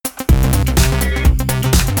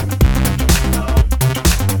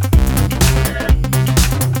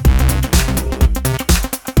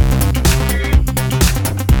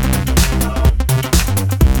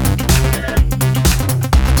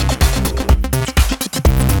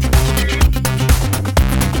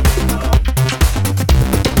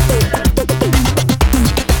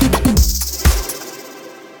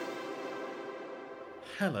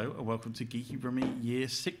and welcome to Geeky Brummy Year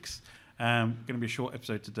 6. Going to be a short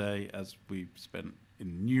episode today as we've spent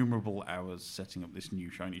innumerable hours setting up this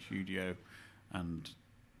new shiny studio and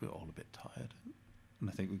we're all a bit tired. And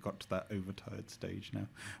I think we've got to that overtired stage now.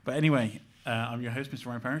 But anyway, I'm your host, Mr.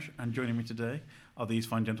 Ryan Parrish, and joining me today are these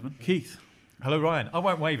fine gentlemen. Keith. Hello, Ryan. I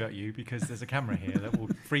won't wave at you because there's a camera here that will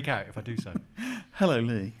freak out if I do so. Hello,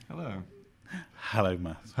 Lee. Hello. Hello,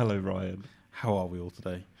 Matt. Hello, Ryan. How are we all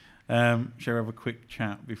today? Shall we have a quick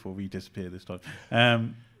chat before we disappear this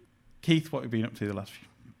time? Keith, what have you been up to the last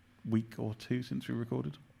week or two since we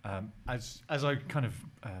recorded? As I kind of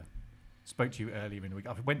spoke to you earlier in the week,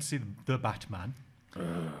 I went to see the Batman,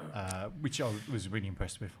 which I was really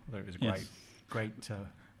impressed with. I thought it was a great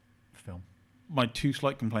film. My two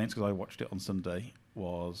slight complaints, because I watched it on Sunday,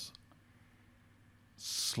 was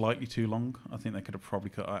slightly too long. I think they could have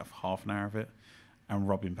probably cut out half an hour of it. And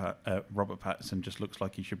Robert Pattinson just looks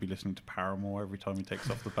like he should be listening to Paramore every time he takes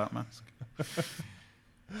off the bat mask.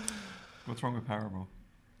 What's wrong with Paramore?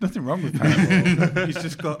 Nothing wrong with Paramore.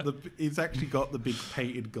 He's actually got the big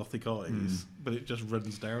painted gothic eyes, but it just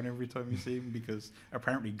runs down every time you see him because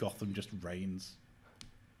apparently Gotham just rains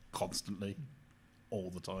constantantly, all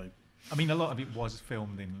the time. I mean, a lot of it was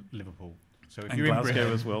filmed in Liverpool. So if and you're Glasgow in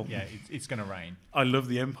Britain, as well. Yeah, it's going to rain. I love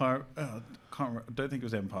the Empire. I don't think it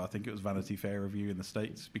was Empire. I think it was Vanity Fair review in the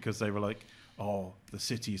States because they were like, "Oh, the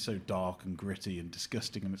city is so dark and gritty and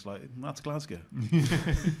disgusting," and it's like, that's Glasgow.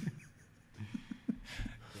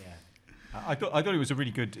 I thought it was a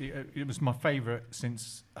really good. It was my favourite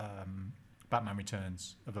since Batman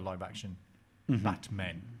Returns of the live action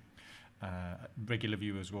Batmen. Regular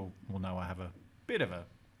viewers will know I have a bit of a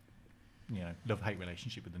love-hate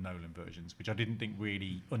relationship with the Nolan versions, which I didn't think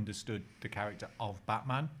really understood the character of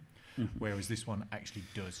Batman, whereas this one actually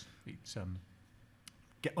does. It's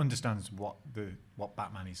understands what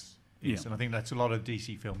Batman is, and I think that's a lot of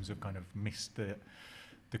DC films have kind of missed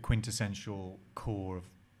the quintessential core of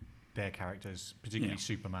their characters, particularly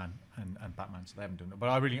Superman and Batman. So they haven't done that, but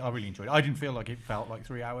I really enjoyed it. I didn't feel like it felt like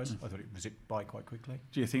 3 hours. I thought it zipped by quite quickly.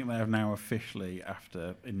 Do you think they have now officially,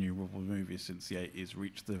 after innumerable movies since the 80s,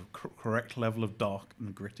 reached the correct level of dark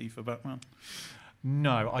and gritty for Batman?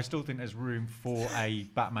 No, I still think there's room for a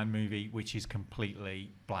Batman movie which is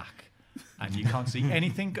completely black and you can't see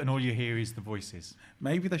anything and all you hear is the voices.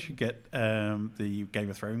 Maybe they should get the Game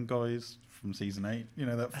of Thrones guys from season 8,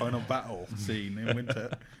 that final battle scene in Winter,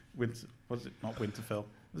 was it not Winterfell?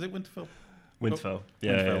 Was it Winterfell? Winterfell.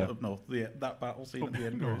 Winterfell up north. That battle scene at the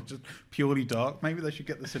end where it's just purely dark. Maybe they should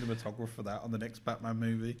get the cinematographer for that on the next Batman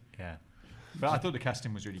movie. Yeah. But I thought the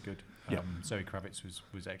casting was really good. Zoe Kravitz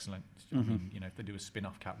was excellent. I mean, if they do a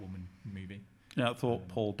spin-off Catwoman movie. Yeah, I thought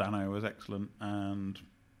Paul Dano was excellent, and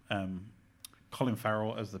Colin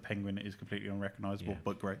Farrell as the Penguin is completely unrecognisable,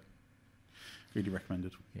 but great. Really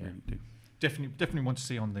recommended. Yeah. Really do. Definitely want to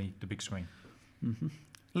see on the big screen.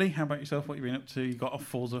 Lee, how about yourself? What have you been up to? You got off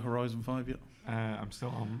Forza Horizon 5 yet? I'm still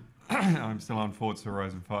on. I'm still on Forza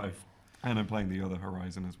Horizon 5, and I'm playing the other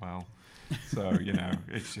Horizon as well. So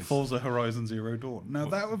it's just Forza Horizon Zero Dawn. Now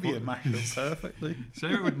that would be a mashup perfectly. So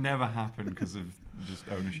it would never happen because of just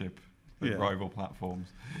ownership with rival platforms.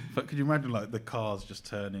 But could you imagine like the cars just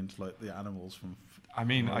turn into like the animals from? I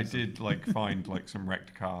mean, Horizon. I did find some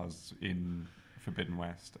wrecked cars in Forbidden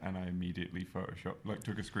West, and I immediately took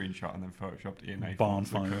a screenshot and then photoshopped ENA barn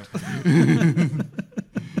find.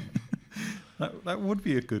 that would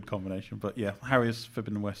be a good combination, but yeah. How is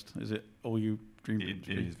Forbidden West? Is it all you dreamed? It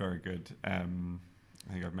is very good. I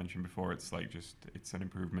think I've mentioned before. It's it's an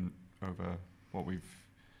improvement over what we've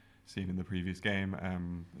seen in the previous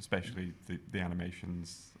game, especially the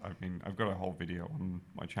animations. I've got a whole video on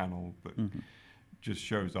my channel that just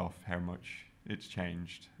shows off how much it's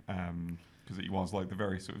changed. Because it was the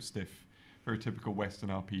very sort of stiff, very typical Western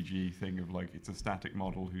RPG thing of it's a static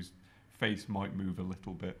model whose face might move a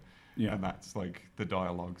little bit, and that's the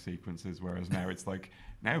dialogue sequences. Whereas now it's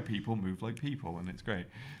now people move like people, and it's great.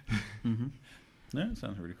 Yeah, it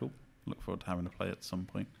sounds really cool. Look forward to having to play it at some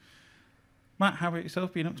point. Matt, how about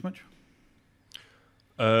yourself? Been up to much?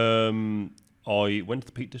 I went to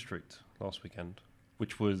the Peak District last weekend,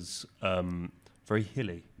 which was very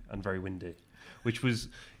hilly and very windy. It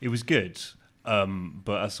was good,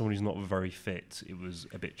 but as someone who's not very fit, it was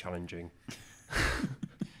a bit challenging.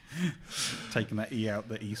 Taking that out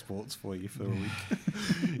the esports for you for a week.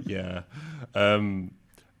 Yeah,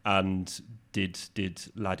 and did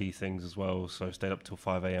laddie things as well. So I stayed up till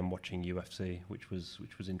 5 a.m. watching UFC, which was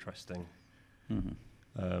interesting.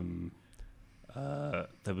 There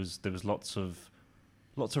was lots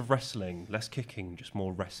of wrestling, less kicking, just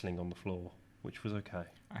more wrestling on the floor, which was okay.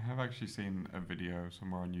 I have actually seen a video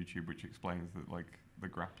somewhere on YouTube which explains that the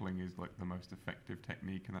grappling is like the most effective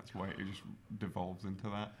technique, and that's why it just devolves into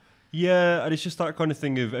that. Yeah, and it's just that kind of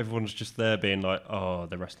thing of everyone's just there being like, oh,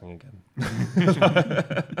 they're wrestling again.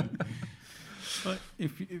 But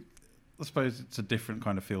I suppose it's a different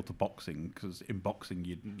kind of feel to boxing, because in boxing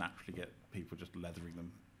you'd naturally get people just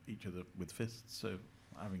leathering each other with fists. So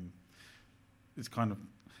it's kind of,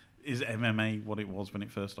 is MMA what it was when it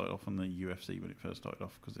first started off, and the UFC when it first started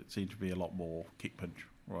off? Because it seemed to be a lot more kick punch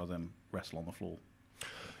rather than wrestle on the floor.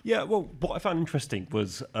 Yeah, well, what I found interesting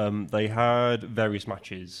was they had various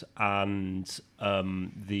matches, and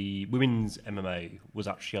the women's MMA was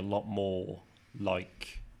actually a lot more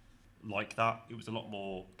like that. It was a lot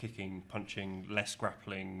more kicking, punching, less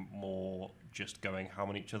grappling, more just going ham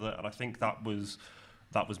on each other, and I think that was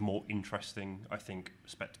more interesting, I think,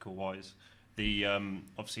 spectacle-wise. The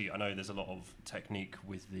obviously, I know there's a lot of technique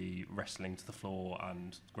with the wrestling to the floor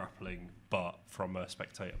and grappling, but from a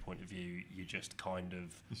spectator point of view, you just kind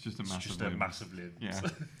of It's just a massive limbs. Yeah.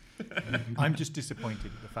 I'm just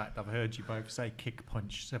disappointed at the fact I've heard you both say kick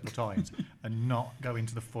punch several times and not go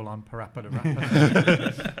into the full-on parappa to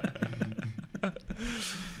rapper.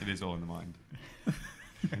 It is all in the mind.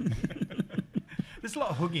 There's a lot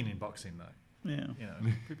of hugging in boxing, though. Yeah. You know,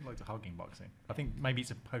 people like to hug in boxing. I think maybe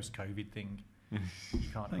it's a post-COVID thing. You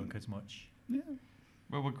can't hug as much. Yeah.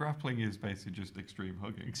 Well, grappling is basically just extreme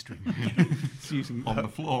hugging. Extreme. It's using On the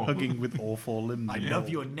floor. hugging with all four limbs. I love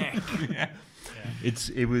your neck. Yeah.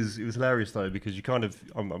 It was hilarious though, because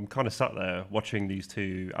I'm kind of sat there watching these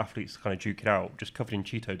two athletes kind of duke it out, just covered in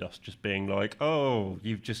Cheeto dust, just being like, "Oh,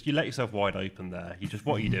 you let yourself wide open there.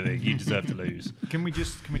 What are you doing? You deserve to lose." Can we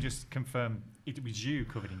just confirm it was you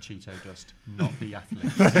covered in Cheeto dust, not the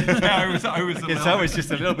athlete? Yeah, I was. It's always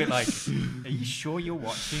just a little bit like, are you sure you're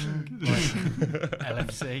watching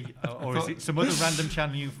LFC? Or is it some other random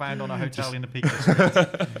channel you found on a hotel in the Peak District?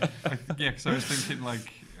 Yeah, because I was thinking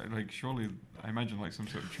like surely I imagine like some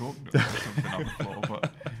sort of chalk note or something on the floor,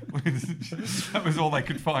 but that was all I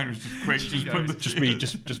could find was just quick.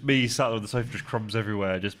 Just me sat on the sofa, just crumbs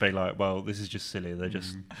everywhere, just being like, "Well, this is just silly." They're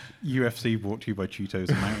just UFC brought to you by Cheetos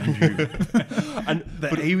and Mountain Dew. and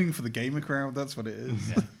They're aiming for the gamer crowd. That's what it is.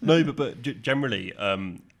 Yeah. no, but generally,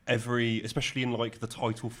 especially in like the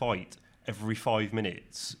title fight, every 5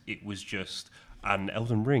 minutes it was just, and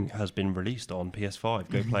Elden Ring has been released on PS5.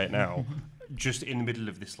 Go play it now. Just in the middle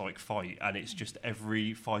of this like fight, and it's just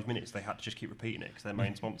every 5 minutes they had to just keep repeating it because they're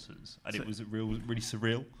main sponsors, and it was really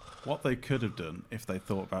surreal. What they could have done, if they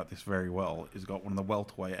thought about this very well, is got one of the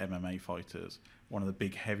welterweight MMA fighters, one of the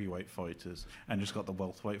big heavyweight fighters, and just got the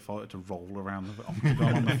welterweight fighter to roll around the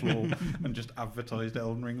octagon on the floor and just advertised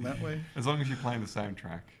Elden Ring that way. As long as you're playing the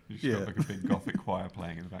soundtrack, you just got like a big gothic choir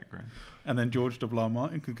playing in the background. And then George W.R.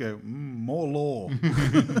 Martin could go, more law.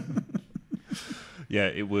 Yeah,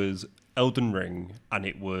 it was Elden Ring, and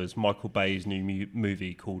it was Michael Bay's new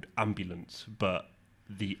movie called Ambulance, but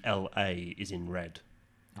the LA is in red.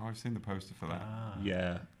 Oh, I've seen the poster for that.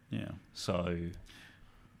 Yeah. So,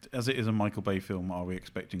 As it is a Michael Bay film, are we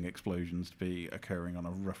expecting explosions to be occurring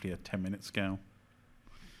on roughly a 10-minute scale?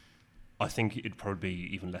 I think it'd probably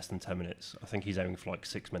be even less than 10 minutes. I think he's aiming for like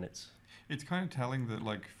 6 minutes. It's kind of telling that,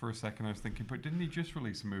 like, for a second I was thinking, but didn't he just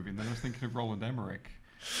release a movie? And then I was thinking of Roland Emmerich,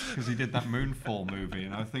 because he did that Moonfall movie,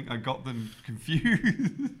 and I think I got them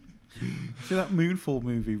confused. See, that Moonfall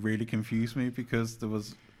movie really confused me, because there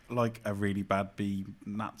was like a really bad B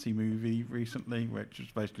Nazi movie recently, which was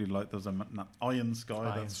basically like there's a Iron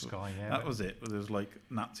Sky. Iron Sky, yeah. That was it. There's like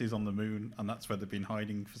Nazis on the moon, and that's where they've been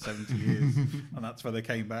hiding for 70 years, and that's where they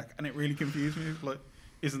came back, and it really confused me. Like,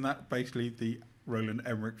 isn't that basically the Roland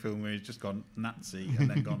Emmerich film where he's just gone Nazi and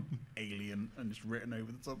then gone alien and just written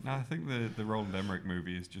over the top? No, I think the Roland Emmerich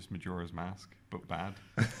movie is just Majora's Mask, but bad.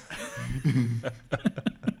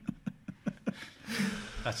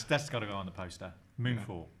 That's got to go on the poster.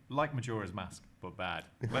 Moonfall, like Majora's Mask, but bad.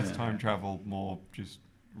 Less time travel, more just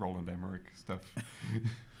Roland Emmerich stuff.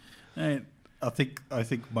 I think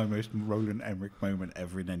my most Roland Emmerich moment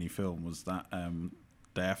ever in any film was that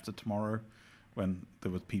Day After Tomorrow, when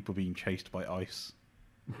there was people being chased by ice,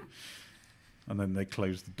 and then they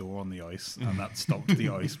closed the door on the ice, and that stopped the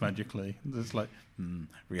ice magically. It's like,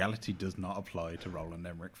 reality does not apply to Roland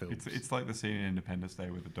Emmerich films. It's like the scene in Independence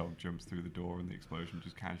Day where the dog jumps through the door and the explosion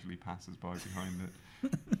just casually passes by behind it.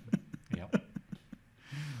 Yep.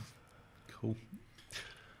 Cool.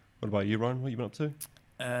 What about you, Ryan? What have you been up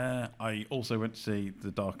to? I also went to see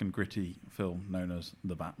the dark and gritty film known as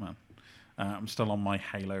The Batman. I'm still on my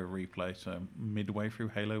Halo replay, so I'm midway through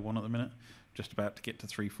Halo 1 at the minute. Just about to get to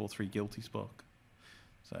 343 Guilty Spark.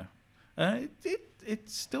 So it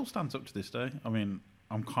still stands up to this day. I mean,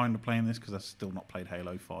 I'm kind of playing this because I've still not played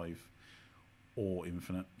Halo 5 or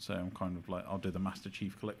Infinite. So I'm kind of like, I'll do the Master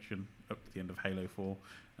Chief Collection up to the end of Halo 4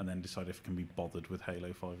 and then decide if I can be bothered with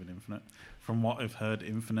Halo 5 and Infinite. From what I've heard,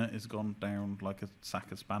 Infinite has gone down like a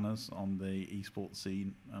sack of spanners on the esports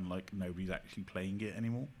scene, and like nobody's actually playing it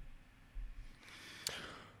anymore.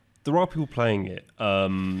 There are people playing it.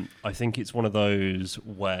 I think it's one of those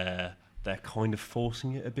where they're kind of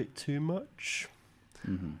forcing it a bit too much.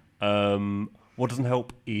 What doesn't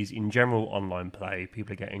help is, in general online play,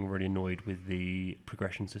 people are getting really annoyed with the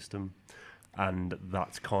progression system, and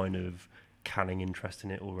that's kind of canning interest in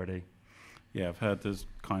it already. Yeah, I've heard there's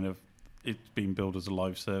kind of, it's been billed as a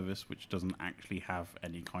live service, which doesn't actually have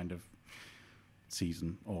any kind of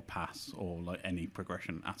season or pass or like any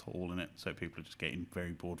progression at all in it. So people are just getting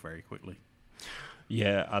very bored very quickly.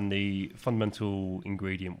 Yeah, and the fundamental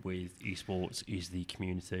ingredient with esports is the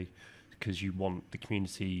community, because you want the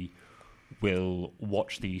community will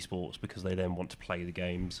watch the esports because they then want to play the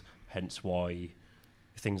games, hence why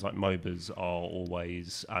things like MOBAs are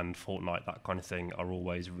always, and Fortnite, that kind of thing, are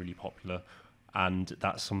always really popular. And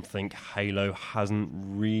that's something Halo hasn't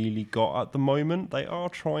really got at the moment.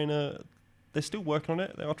 They're still working on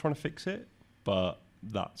it, they are trying to fix it, but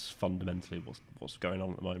that's fundamentally what's going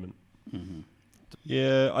on at the moment.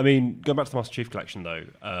 Yeah, I mean, going back to the Master Chief Collection though,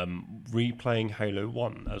 replaying Halo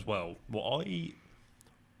 1 as well,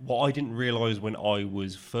 what I didn't realise when I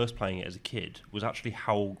was first playing it as a kid was actually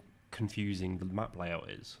how confusing the map layout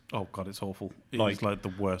is. Oh god, it's awful. It's like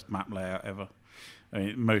the worst map layout ever. I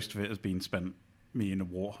mean, most of it has been spent me and a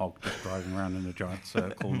warthog just driving around in a giant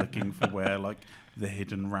circle looking for where like the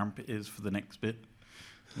hidden ramp is for the next bit.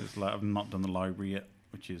 It's like I've not done the library yet,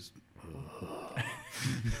 which is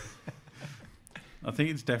I think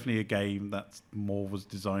it's definitely a game that more was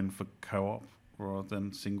designed for co-op rather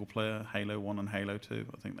than single player. Halo 1 and Halo 2,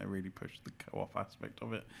 I think they really pushed the co-op aspect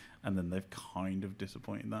of it, and then they've kind of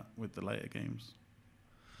disappointed that with the later games.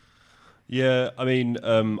 Yeah, I mean,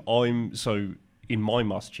 in my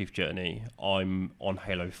Master Chief journey, I'm on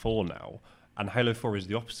Halo 4 now, and Halo 4 is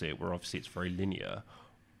the opposite, where obviously it's very linear,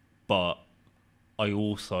 but I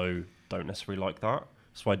also don't necessarily like that,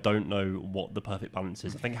 so I don't know what the perfect balance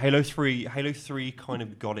is. I think Halo 3 kind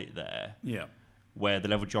of got it there. Yeah. Where the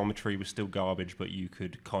level geometry was still garbage, but you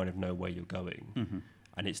could kind of know where you're going.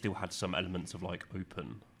 And it still had some elements of like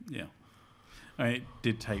open. Yeah. I mean, it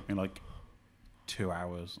did take me like 2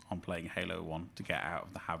 hours on playing Halo 1 to get out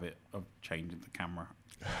of the habit of changing the camera.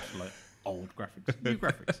 Like old graphics, new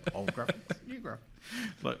graphics, old graphics, new graphics.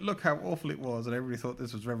 Like, look how awful it was, and everybody thought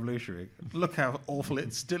this was revolutionary. Look how awful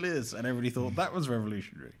it still is, and everybody thought that was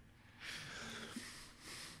revolutionary.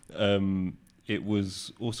 It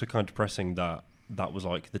was also kind of depressing that was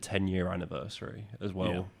like the 10-year anniversary as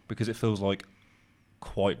well, because it feels like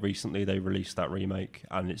quite recently they released that remake,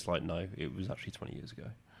 and it's like, no, it was actually 20 years ago.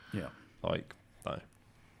 Yeah. Like, no.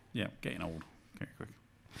 Yeah, getting old very quick.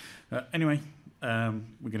 Anyway,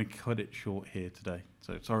 we're going to cut it short here today.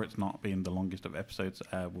 So sorry it's not been the longest of episodes.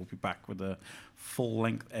 We'll be back with a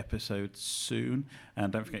full-length episode soon.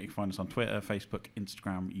 And don't forget you can find us on Twitter, Facebook,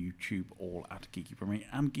 Instagram, YouTube, all at Geeky Premier,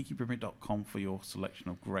 and geekypremier.com for your selection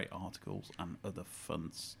of great articles and other fun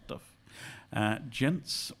stuff.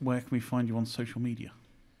 Gents, where can we find you on social media?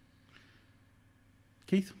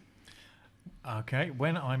 Keith? Okay,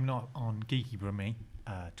 when I'm not on Geeky Brummy,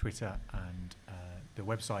 Twitter and the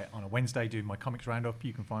website on a Wednesday doing my comics roundup,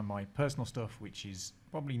 you can find my personal stuff, which is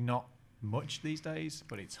probably not much these days,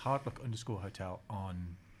 but it's hardluck_hotel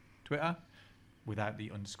on Twitter without the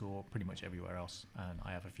underscore pretty much everywhere else. And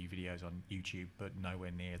I have a few videos on YouTube, but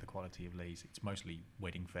nowhere near the quality of Lee's. It's mostly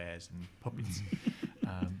wedding fairs and puppets.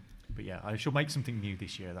 But yeah, I shall make something new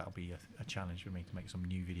this year. That'll be a challenge for me to make some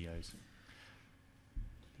new videos.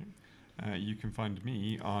 You can find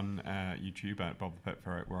me on YouTube at Bob the Pet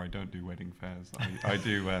Ferret, where I don't do wedding fairs. I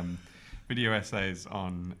do video essays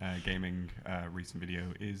on gaming. Recent video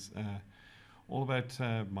is all about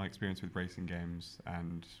my experience with racing games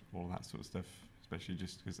and all that sort of stuff, especially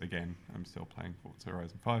just because, again, I'm still playing Forza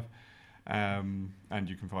Horizon 5. And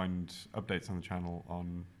you can find updates on the channel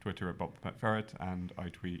on Twitter at Bob the Pet Ferret, and I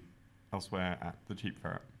tweet elsewhere at The Cheap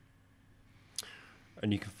Ferret.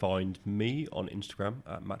 And you can find me on Instagram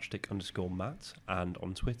at matchstick_Matt and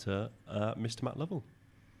on Twitter at Mr. Matt Lovell.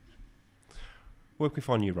 Where can we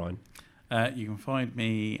find you, Ryan? You can find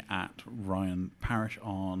me at Ryan Parish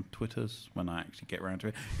on Twitters when I actually get around to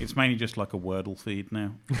it. It's mainly just like a Wordle feed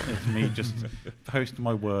now. It's me just posting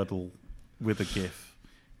my Wordle with a GIF,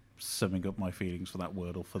 summing up my feelings for that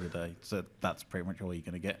Wordle for the day. So that's pretty much all you're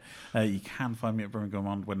going to get. You can find me at Birmingham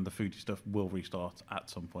On when the foodie stuff will restart at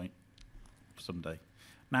some point, someday.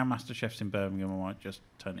 now MasterChef's in Birmingham, I might just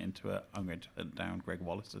turn it into I'm going to hunt down Greg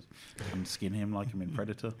Wallace and skin him like I'm in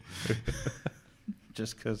Predator.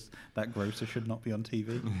 Just because that grocer should not be on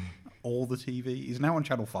TV. All the TV. He's now on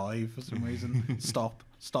Channel 5 for some reason. Stop,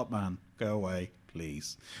 man. Go away,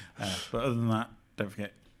 please. But other than that, don't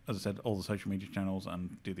forget, as I said, all the social media channels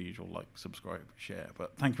and do the usual like, subscribe, share.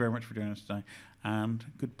 But thank you very much for joining us today. And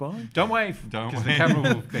goodbye. Don't wave. Don't Because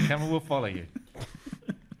wave. the camera will follow you.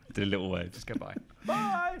 Did a little wave. Just goodbye.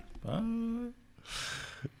 Bye. Bye.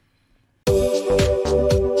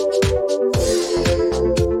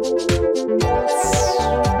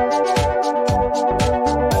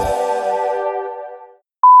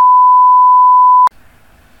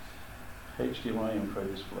 HDMI info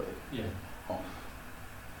display Yeah. off.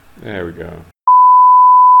 There we go.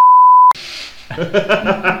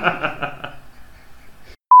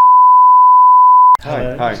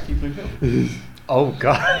 Hi. Keep moving. Oh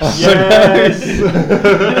God. Yes.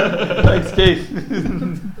 Thanks, Keith.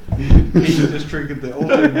 Keith just triggered the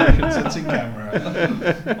audio motion sensing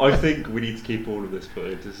camera. I think we need to keep all of this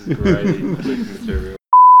footage. This is great material.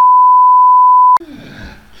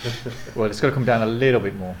 Well, it's got to come down a little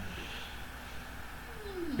bit more.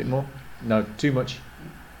 Bit more? No, too much.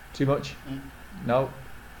 Too much? No.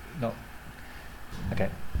 No. Okay.